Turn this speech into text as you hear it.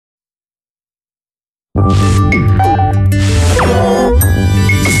With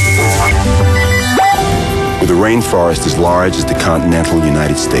a rainforest as large as the continental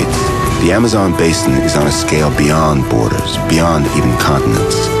United States, the Amazon basin is on a scale beyond borders, beyond even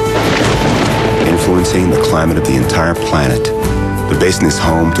continents. Influencing the climate of the entire planet, the basin is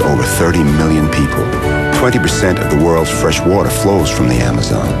home to over 30 million people. 20% of the world's fresh water flows from the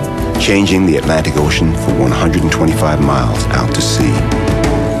Amazon, changing the Atlantic Ocean for 125 miles out to sea.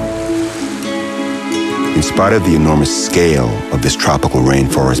 In spite of the enormous scale of this tropical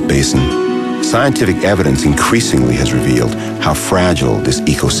rainforest basin, scientific evidence increasingly has revealed how fragile this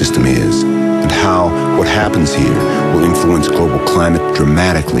ecosystem is and how what happens here will influence global climate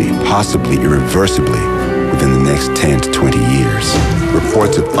dramatically, possibly irreversibly, within the next 10 to 20 years.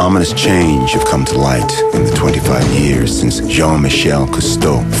 Reports of ominous change have come to light in the 25 years since Jean-Michel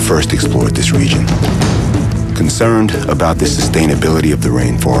Cousteau first explored this region. Concerned about the sustainability of the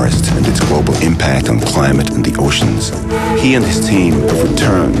rainforest and its global impact on climate and the oceans, he and his team have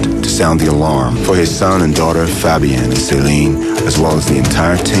returned to sound the alarm. For his son and daughter, Fabien and Céline, as well as the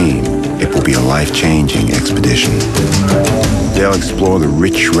entire team, it will be a life-changing expedition. They'll explore the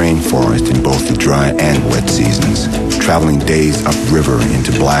rich rainforest in both the dry and wet seasons, traveling days upriver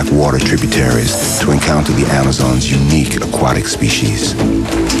into black water tributaries to encounter the Amazon's unique aquatic species.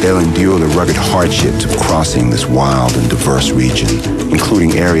 They'll endure the rugged hardships of crossing this wild and diverse region,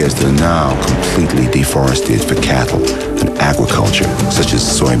 including areas that are now completely deforested for cattle and agriculture, such as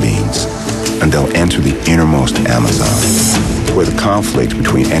soybeans. And they'll enter the innermost Amazon, where the conflict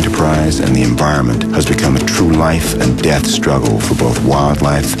between enterprise and the environment has become a true life and death struggle for both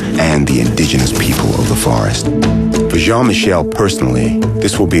wildlife and the indigenous people of the forest. For Jean-Michel personally,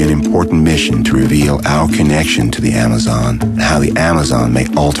 this will be an important mission to reveal our connection to the Amazon and how the Amazon may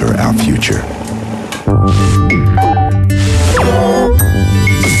alter our future.